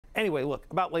Anyway, look,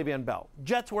 about Le'Veon Bell.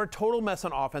 Jets were a total mess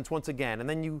on offense once again, and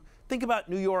then you think about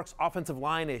New York's offensive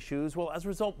line issues. Well, as a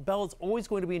result, Bell is always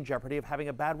going to be in jeopardy of having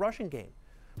a bad rushing game.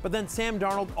 But then Sam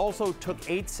Darnold also took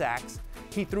 8 sacks.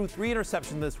 He threw 3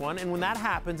 interceptions in this one, and when that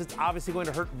happens, it's obviously going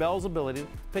to hurt Bell's ability to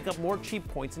pick up more cheap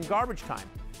points in garbage time.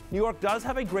 New York does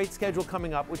have a great schedule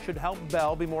coming up, which should help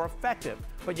Bell be more effective.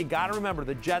 But you got to remember,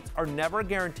 the Jets are never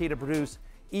guaranteed to produce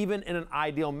even in an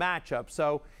ideal matchup.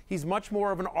 So he's much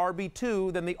more of an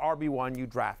RB2 than the RB1 you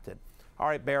drafted. All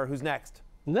right, Bear, who's next?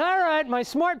 All right, my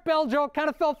smart Bell joke kind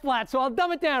of fell flat, so I'll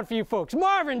dumb it down for you folks.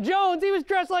 Marvin Jones, he was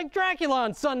dressed like Dracula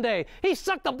on Sunday. He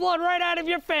sucked the blood right out of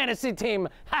your fantasy team.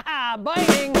 Ha ha,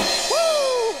 biting.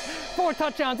 Woo! 4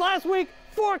 touchdowns last week,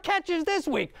 4 catches this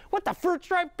week. What the fruit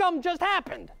stripe gum just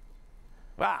happened?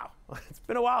 Wow, it's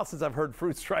been a while since I've heard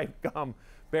fruit stripe gum.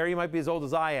 Barry, you might be as old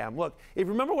as I am. Look, if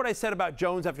you remember what I said about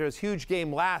Jones after his huge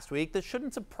game last week, this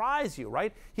shouldn't surprise you,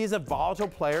 right? He's a volatile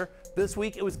player. This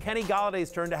week, it was Kenny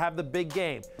Galladay's turn to have the big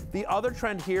game. The other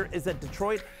trend here is that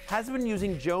Detroit hasn't been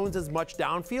using Jones as much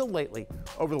downfield lately.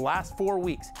 Over the last 4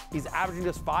 weeks, he's averaging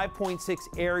just 5.6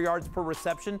 air yards per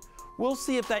reception. We'll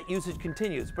see if that usage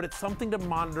continues, but it's something to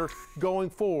monitor going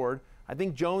forward. I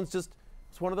think Jones just,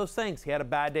 it's one of those things. He had a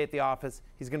bad day at the office.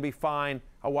 He's going to be fine,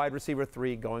 a wide receiver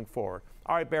 3 going forward.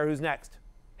 All right, Bear, who's next?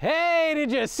 Hey,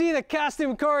 did you see the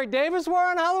costume Corey Davis wore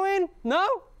on Halloween? No?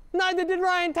 Neither did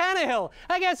Ryan Tannehill.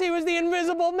 I guess he was the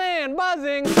invisible man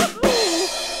buzzing. 2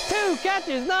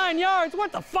 catches, 9 yards.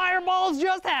 What the fireballs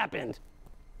just happened?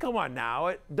 Come on now.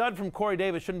 A dud from Corey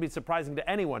Davis shouldn't be surprising to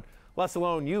anyone, let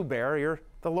alone you, Bear. You're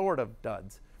the lord of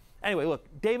duds. Anyway, look,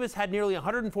 Davis had nearly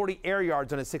 140 air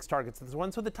yards on his 6 targets this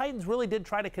one, so the Titans really did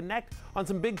try to connect on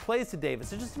some big plays to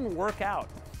Davis. It just didn't work out.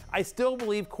 I still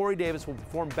believe Corey Davis will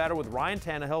perform better with Ryan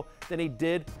Tannehill than he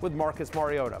did with Marcus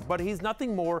Mariota, but he's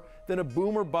nothing more than a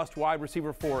boom or bust wide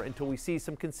receiver 4 until we see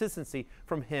some consistency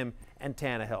from him and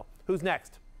Tannehill. Who's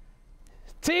next?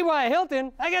 T.Y.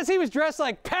 Hilton, I guess he was dressed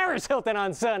like Paris Hilton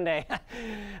on Sunday.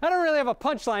 I don't really have a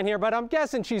punchline here, but I'm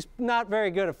guessing she's not very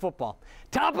good at football.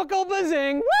 Topical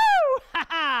bazing, woo! Ha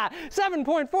ha!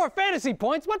 7.4 fantasy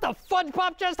points. What the fudge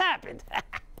pop just happened?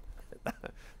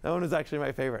 That one is actually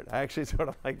my favorite. I actually sort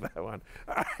of like that one.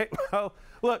 All right, well,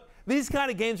 look, these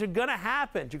kind of games are going to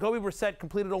happen. Jacoby Brissett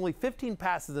completed only 15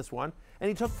 passes this one, and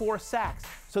he took 4 sacks.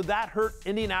 So that hurt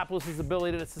Indianapolis'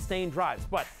 ability to sustain drives.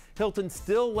 But Hilton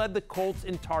still led the Colts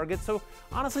in targets, so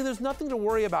honestly, there's nothing to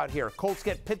worry about here. Colts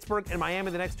get Pittsburgh and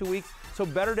Miami the next 2 weeks, so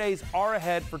better days are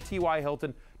ahead for T.Y.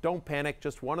 Hilton. Don't panic,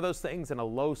 just one of those things in a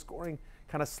low-scoring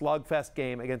kind of slugfest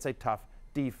game against a tough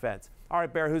defense. All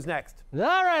right, Bear, who's next? All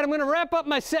right, I'm going to wrap up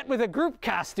my set with a group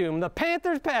costume. The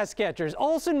Panthers pass catchers,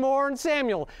 Olsen, Moore, and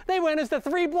Samuel. They went as the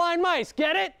 3 blind mice.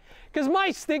 Get it? Because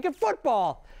mice think of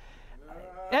football.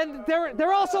 And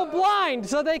they're also blind,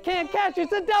 so they can't catch.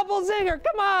 It's a double zinger.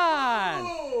 Come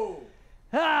on.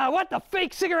 Ah, what the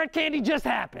fake cigarette candy just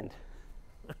happened?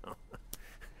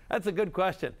 That's a good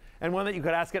question, and one that you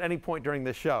could ask at any point during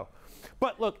this show.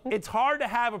 But look, it's hard to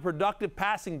have a productive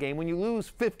passing game when you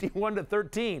lose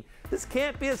 51-13. This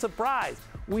can't be a surprise.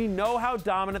 We know how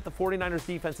dominant the 49ers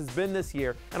defense has been this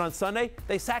year, and on Sunday,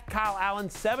 they sacked Kyle Allen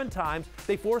 7 times.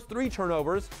 They forced 3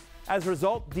 turnovers. As a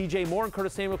result, DJ Moore and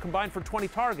Curtis Samuel combined for 20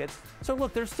 targets. So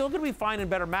look, they're still going to be fine in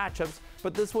better matchups,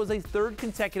 but this was a 3rd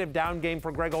consecutive down game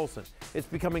for Greg Olsen. It's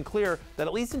becoming clear that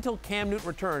at least until Cam Newton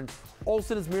returns,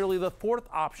 Olsen is merely the 4th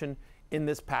option in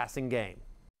this passing game.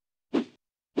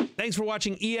 Thanks for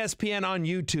watching ESPN on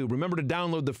YouTube. Remember to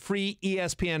download the free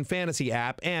ESPN Fantasy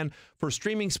app, and for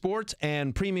streaming sports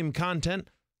and premium content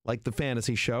like the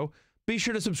Fantasy Show, be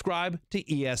sure to subscribe to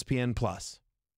ESPN Plus.